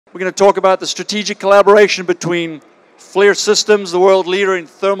We're going to talk about the strategic collaboration between FLIR Systems, the world leader in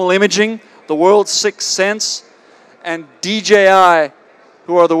thermal imaging, the world's sixth sense, and DJI,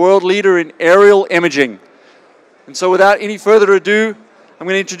 who are the world leader in aerial imaging. And so without any further ado, I'm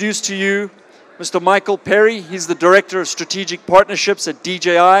going to introduce to you Mr. Michael Perry. He's the Director of Strategic Partnerships at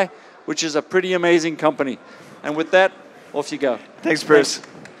DJI, which is a pretty amazing company. And with that, off you go. Thanks, Bruce.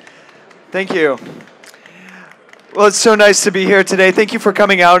 Thank you. Well, it's so nice to be here today. Thank you for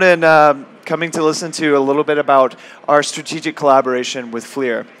coming out and coming to listen to a little bit about our strategic collaboration with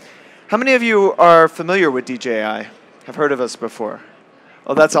FLIR. How many of you are familiar with DJI? Have heard of us before?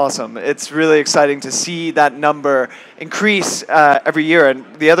 Oh, that's awesome. It's really exciting to see that number increase every year. And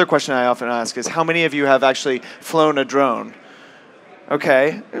the other question I often ask is, how many of you have actually flown a drone?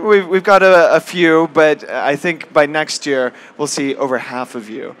 Okay, we've got a few, but I think by next year, we'll see over half of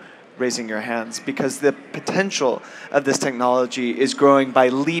you raising your hands, because the potential of this technology is growing by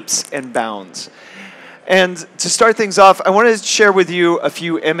leaps and bounds. And to start things off, I want to share with you a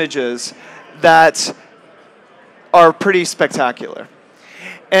few images that are pretty spectacular.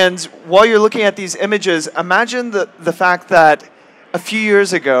 And while you're looking at these images, imagine the fact that a few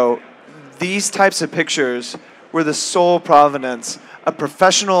years ago, these types of pictures were the sole provenance of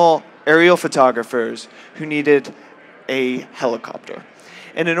professional aerial photographers who needed a helicopter.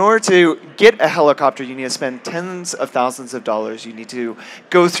 And in order to get a helicopter, you need to spend tens of thousands of dollars. You need to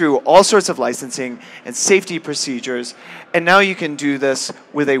go through all sorts of licensing and safety procedures. And now you can do this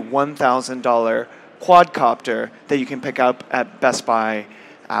with a $1,000 quadcopter that you can pick up at Best Buy,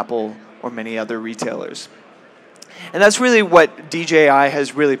 Apple, or many other retailers. And that's really what DJI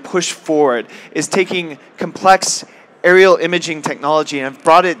has really pushed forward, is taking complex aerial imaging technology and have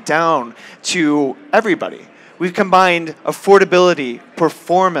brought it down to everybody. We've combined affordability,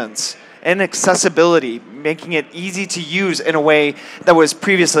 performance, and accessibility, making it easy to use in a way that was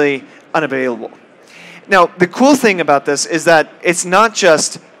previously unavailable. Now, the cool thing about this is that it's not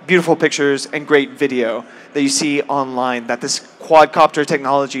just beautiful pictures and great video that you see online that this quadcopter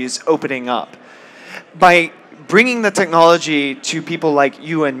technology is opening up. By bringing the technology to people like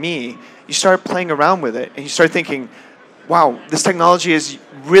you and me, you start playing around with it and you start thinking, wow, this technology is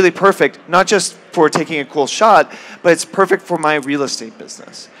really perfect, not just for taking a cool shot, but it's perfect for my real estate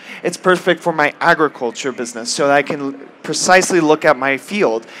business. It's perfect for my agriculture business, so that I can precisely look at my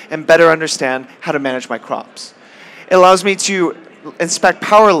field and better understand how to manage my crops. It allows me to inspect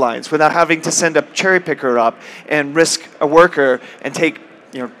power lines without having to send a cherry picker up and risk a worker and take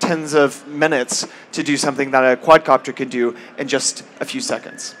tens of minutes to do something that a quadcopter could do in just a few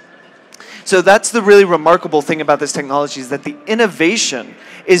seconds. So that's the really remarkable thing about this technology, is that the innovation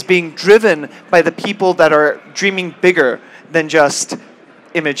is being driven by the people that are dreaming bigger than just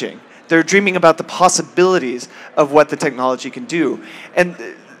imaging. They're dreaming about the possibilities of what the technology can do. And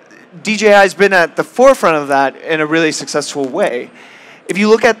DJI has been at the forefront of that in a really successful way. If you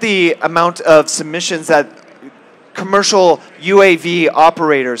look at the amount of submissions that commercial UAV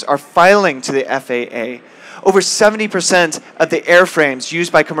operators are filing to the FAA, over 70% of the airframes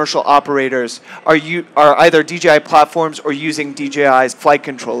used by commercial operators are either DJI platforms or using DJI's flight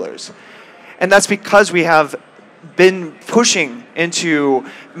controllers. And that's because we have been pushing into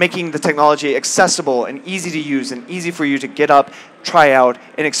making the technology accessible and easy to use and easy for you to get up, try out,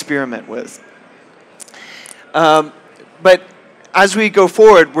 and experiment with. But as we go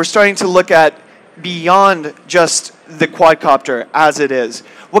forward, we're starting to look at beyond just the quadcopter as it is.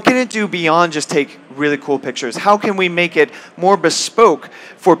 What can it do beyond just take really cool pictures? How can we make it more bespoke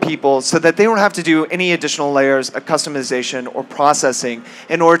for people so that they don't have to do any additional layers of customization or processing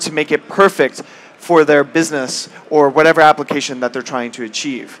in order to make it perfect for their business or whatever application that they're trying to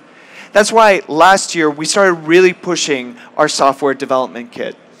achieve? That's why last year we started really pushing our software development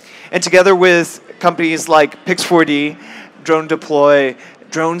kit. And together with companies like Pix4D, Drone Deploy,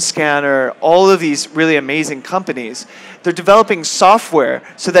 Drone Scanner, all of these really amazing companies, they're developing software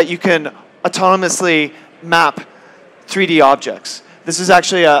so that you can autonomously map 3D objects. This is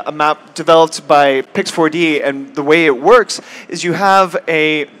actually a map developed by Pix4D, and the way it works is you have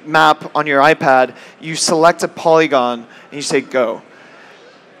a map on your iPad, you select a polygon, and you say go.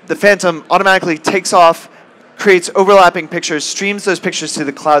 The Phantom automatically takes off, creates overlapping pictures, streams those pictures to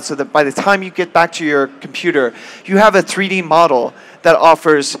the cloud so that by the time you get back to your computer, you have a 3D model that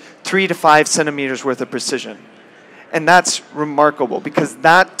offers 3 to 5 centimeters worth of precision. And that's remarkable, because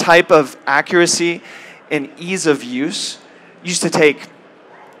that type of accuracy and ease of use used to take,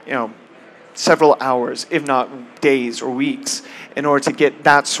 several hours, if not days or weeks, in order to get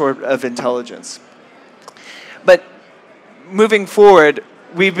that sort of intelligence. But moving forward,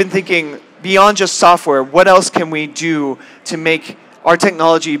 we've been thinking beyond just software, what else can we do to make our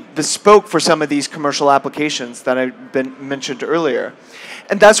technology bespoke for some of these commercial applications that I've been mentioned earlier.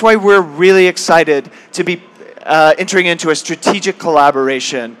 And that's why we're really excited to be entering into a strategic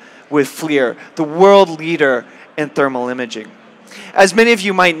collaboration with FLIR, the world leader in thermal imaging. As many of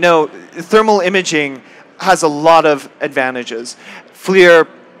you might know, thermal imaging has a lot of advantages. FLIR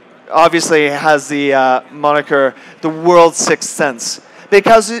obviously has the moniker, the world's sixth sense,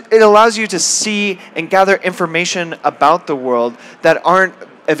 because it allows you to see and gather information about the world that aren't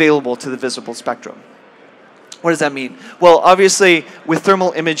available to the visible spectrum. What does that mean? Well, obviously, with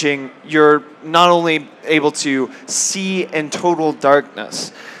thermal imaging, you're not only able to see in total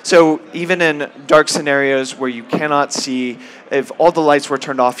darkness. So even in dark scenarios where you cannot see, if all the lights were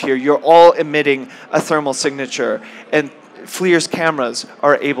turned off here, you're all emitting a thermal signature. And FLIR's cameras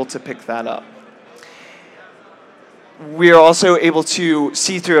are able to pick that up. We are also able to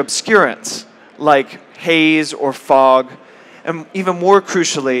see through obscurance, like haze or fog, and even more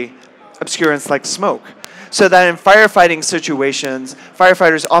crucially, obscurance like smoke. So that in firefighting situations,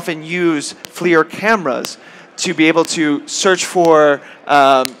 firefighters often use FLIR cameras to be able to search for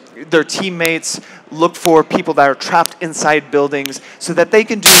their teammates, look for people that are trapped inside buildings so that they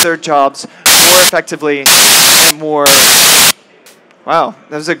can do their jobs more effectively and more... Wow,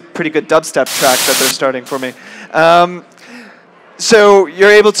 that was a pretty good dubstep track that they're starting for me. So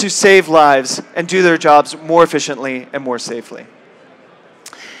you're able to save lives and do their jobs more efficiently and more safely.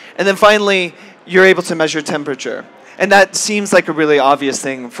 And then finally, you're able to measure temperature. And that seems like a really obvious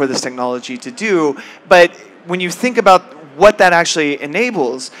thing for this technology to do, but when you think about what that actually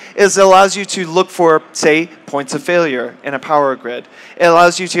enables, is it allows you to look for, say, points of failure in a power grid. It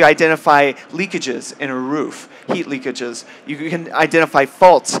allows you to identify leakages in a roof, heat leakages. You can identify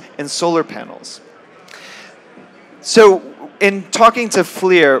faults in solar panels. So in talking to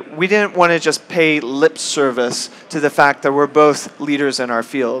FLIR, we didn't want to just pay lip service to the fact that we're both leaders in our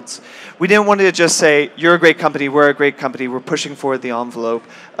fields. We didn't want to just say, you're a great company, we're a great company, we're pushing forward the envelope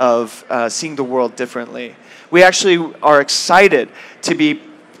of seeing the world differently. We actually are excited to be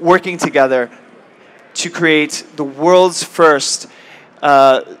working together to create the world's first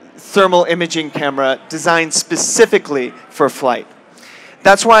thermal imaging camera designed specifically for flight.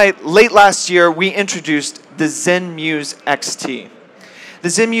 That's why late last year we introduced the Zenmuse XT. The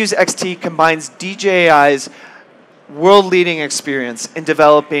Zenmuse XT combines DJI's world-leading experience in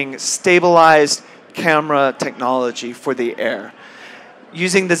developing stabilized camera technology for the air.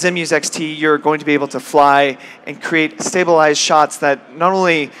 Using the Zenmuse XT, you're going to be able to fly and create stabilized shots that not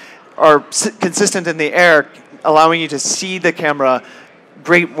only are consistent in the air, allowing you to see the camera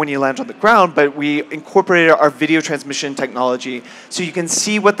great when you land on the ground, but we incorporated our video transmission technology so you can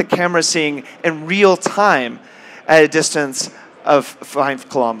see what the camera is seeing in real time at a distance of 5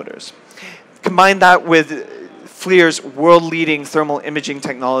 kilometers. Combine that with FLIR's world-leading thermal imaging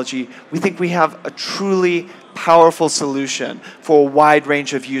technology, we think we have a truly powerful solution for a wide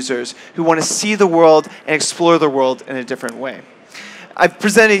range of users who want to see the world and explore the world in a different way. I've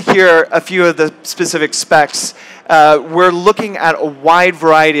presented here a few of the specific specs. We're looking at a wide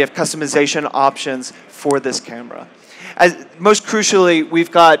variety of customization options for this camera. Most crucially,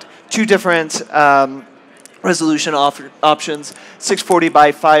 we've got 2 different resolution options, 640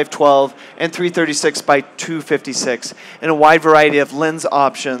 by 512 and 336 by 256, and a wide variety of lens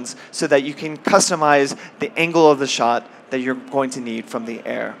options so that you can customize the angle of the shot that you're going to need from the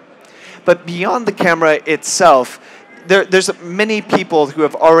air. But beyond the camera itself, there's many people who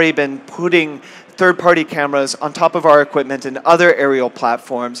have already been putting third-party cameras on top of our equipment and other aerial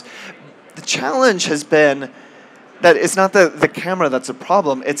platforms. The challenge has been that it's not the camera that's a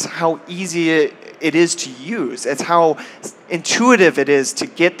problem, it's how easy it is to use. It's how intuitive it is to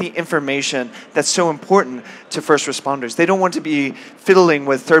get the information that's so important to first responders. They don't want to be fiddling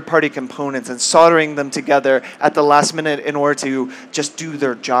with third-party components and soldering them together at the last minute in order to just do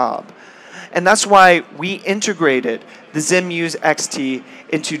their job. And that's why we integrated the Zenmuse XT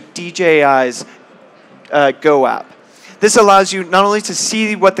into DJI's Go app. This allows you not only to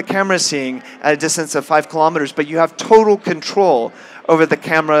see what the camera is seeing at a distance of 5 kilometers, but you have total control over the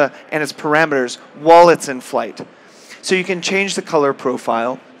camera and its parameters while it's in flight. So you can change the color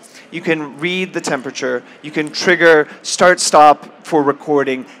profile, you can read the temperature, you can trigger start-stop for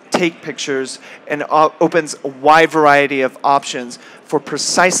recording, take pictures, and opens a wide variety of options for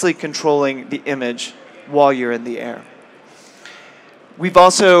precisely controlling the image while you're in the air. We've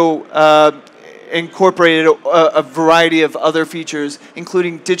also incorporated a variety of other features,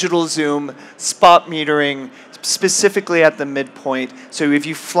 including digital zoom, spot metering, specifically at the midpoint. So if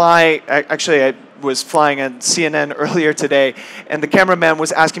you fly, actually I was flying on CNN earlier today, and the cameraman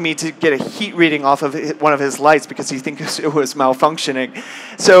was asking me to get a heat reading off of one of his lights because he thinks it was malfunctioning.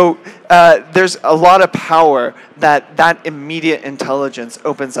 So there's a lot of power that immediate intelligence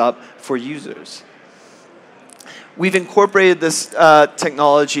opens up for users. We've incorporated this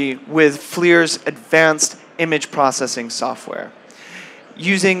technology with FLIR's advanced image processing software.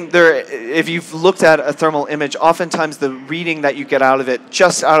 If you've looked at a thermal image, oftentimes the reading that you get out of it,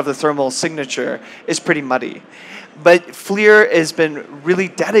 just out of the thermal signature, is pretty muddy. But FLIR has been really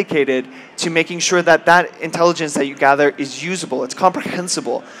dedicated to making sure that that intelligence that you gather is usable, it's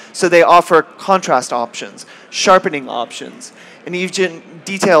comprehensible. So they offer contrast options, sharpening options, and even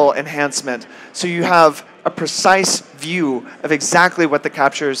detail enhancement. So you have a precise view of exactly what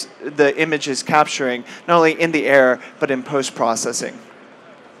the image is capturing, not only in the air, but in post-processing.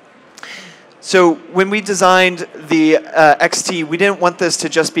 So when we designed the XT, we didn't want this to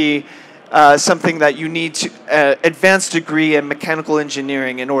just be something that you need to advanced degree in mechanical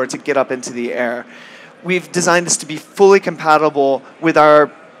engineering in order to get up into the air. We've designed this to be fully compatible with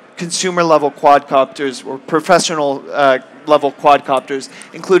our consumer level quadcopters or professional level quadcopters,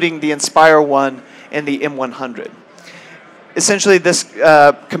 including the Inspire 1 and the M100. Essentially, this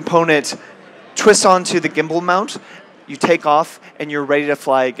component twists onto the gimbal mount, you take off, and you're ready to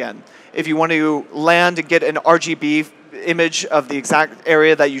fly again. If you want to land and get an RGB image of the exact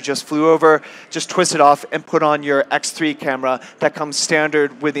area that you just flew over, just twist it off and put on your X3 camera that comes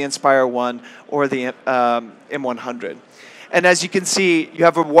standard with the Inspire 1 or the M100. And as you can see, you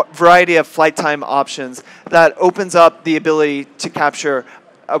have a variety of flight time options that opens up the ability to capture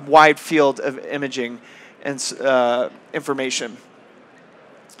a wide field of imaging and information.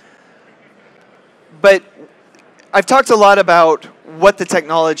 But I've talked a lot about what the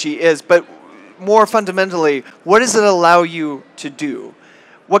technology is, but more fundamentally, what does it allow you to do?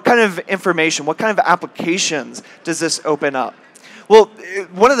 What kind of information, what kind of applications does this open up? Well,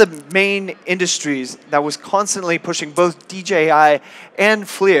 one of the main industries that was constantly pushing both DJI and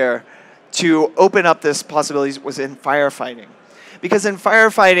FLIR to open up this possibilities was in firefighting. Because in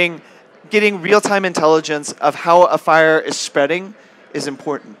firefighting, getting real-time intelligence of how a fire is spreading is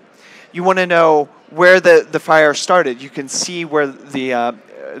important. You want to know where the fire started. You can see where the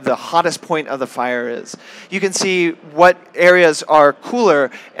hottest point of the fire is. You can see what areas are cooler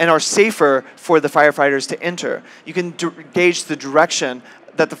and are safer for the firefighters to enter. You can gauge the direction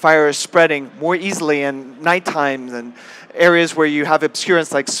that the fire is spreading more easily in night times and areas where you have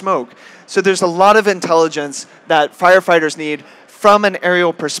obscurance like smoke. So there's a lot of intelligence that firefighters need from an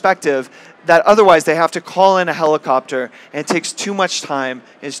aerial perspective that otherwise they have to call in a helicopter, and it takes too much time,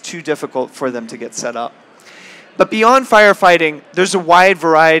 it's too difficult for them to get set up. But beyond firefighting, there's a wide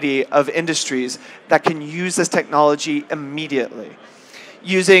variety of industries that can use this technology immediately.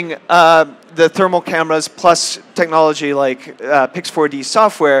 Using the thermal cameras plus technology like Pix4D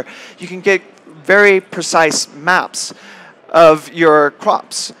software, you can get very precise maps of your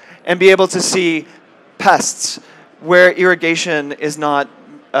crops and be able to see pests where irrigation is not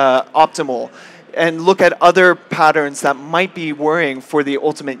optimal, and look at other patterns that might be worrying for the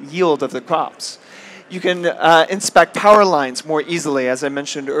ultimate yield of the crops. You can inspect power lines more easily, as I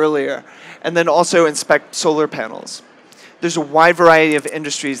mentioned earlier, and then also inspect solar panels. There's a wide variety of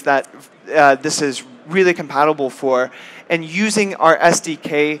industries that this is really compatible for, and using our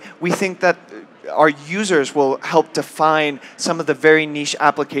SDK, we think that our users will help define some of the very niche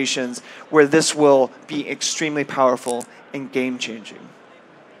applications where this will be extremely powerful and game-changing.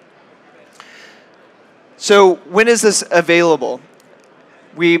 So when is this available?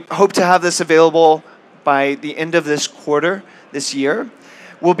 We hope to have this available by the end of this quarter, this year.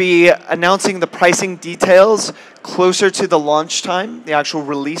 We'll be announcing the pricing details closer to the launch time, the actual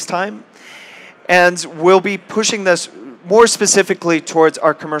release time. And we'll be pushing this more specifically towards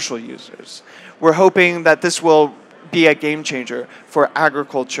our commercial users. We're hoping that this will be a game changer for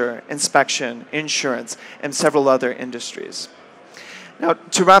agriculture, inspection, insurance, and several other industries. Now,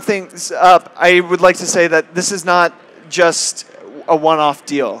 to wrap things up, I would like to say that this is not just a one-off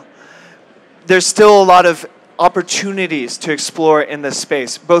deal. There's still a lot of opportunities to explore in this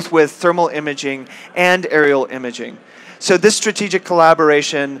space, both with thermal imaging and aerial imaging. So this strategic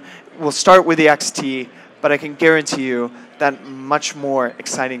collaboration will start with the XT, but I can guarantee you that much more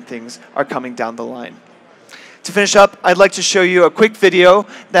exciting things are coming down the line. To finish up, I'd like to show you a quick video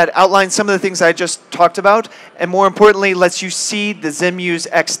that outlines some of the things I just talked about, and more importantly, lets you see the Zenmuse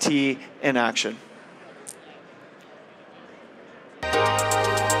XT in action.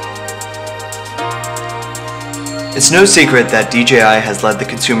 It's no secret that DJI has led the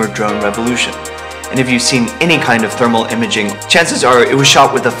consumer drone revolution. And if you've seen any kind of thermal imaging, chances are it was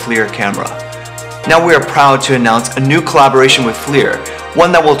shot with a FLIR camera. Now we are proud to announce a new collaboration with FLIR,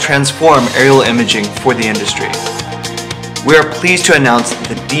 one that will transform aerial imaging for the industry. We are pleased to announce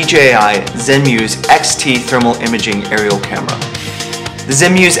the DJI Zenmuse XT thermal imaging aerial camera. The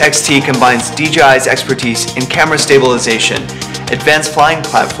Zenmuse XT combines DJI's expertise in camera stabilization, advanced flying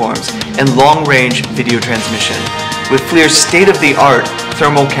platforms, and long-range video transmission with FLIR's state-of-the-art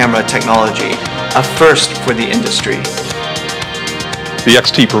thermal camera technology, a first for the industry. The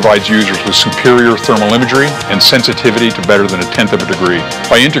XT provides users with superior thermal imagery and sensitivity to better than 1/10 of a degree.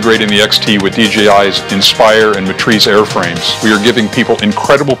 By integrating the XT with DJI's Inspire and Matrice airframes, we are giving people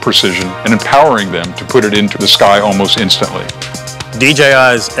incredible precision and empowering them to put it into the sky almost instantly.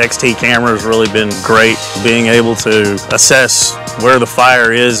 DJI's XT camera has really been great, being able to assess where the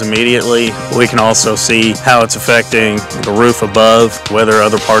fire is immediately. We can also see how it's affecting the roof above, whether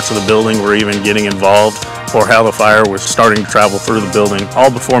other parts of the building were even getting involved, or how the fire was starting to travel through the building, all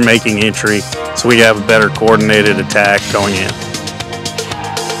before making entry, so we have a better coordinated attack going in.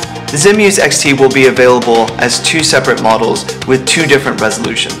 The Zenmuse XT will be available as 2 separate models with 2 different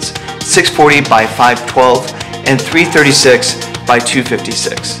resolutions, 640 by 512 and 336 by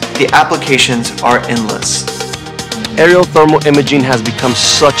 256. The applications are endless. Aerial thermal imaging has become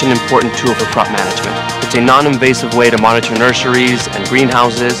such an important tool for crop management. It's a non-invasive way to monitor nurseries and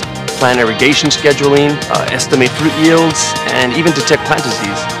greenhouses, plan irrigation scheduling, estimate fruit yields, and even detect plant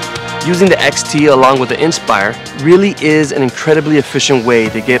disease. Using the XT along with the Inspire really is an incredibly efficient way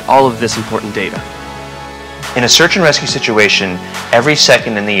to get all of this important data. In a search and rescue situation, every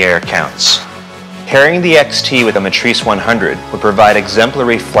second in the air counts. Pairing the XT with a Matrice 100 would provide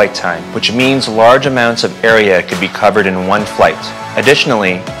exemplary flight time, which means large amounts of area could be covered in one flight.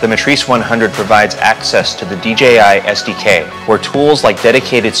 Additionally, the Matrice 100 provides access to the DJI SDK, where tools like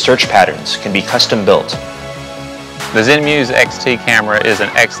dedicated search patterns can be custom built. The Zenmuse XT camera is an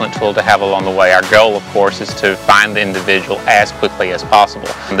excellent tool to have along the way. Our goal, of course, is to find the individual as quickly as possible.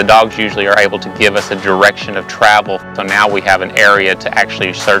 The dogs usually are able to give us a direction of travel, so now we have an area to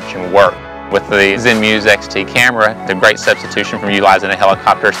actually search and work. With the Zenmuse XT camera, it's a great substitution from utilizing a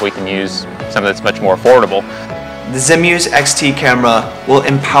helicopter, so we can use something that's much more affordable. The Zenmuse XT camera will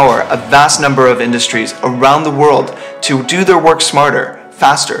empower a vast number of industries around the world to do their work smarter,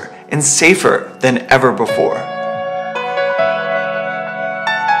 faster, and safer than ever before.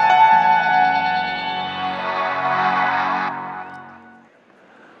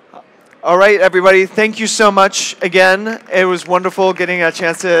 All right, everybody, thank you so much again. It was wonderful getting a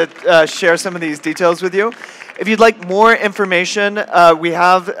chance to share some of these details with you. If you'd like more information, we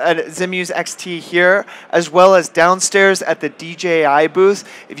have a Zenmuse XT here, as well as downstairs at the DJI booth.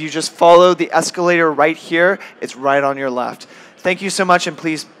 If you just follow the escalator right here, it's right on your left. Thank you so much, and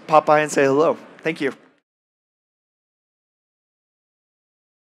please pop by and say hello. Thank you.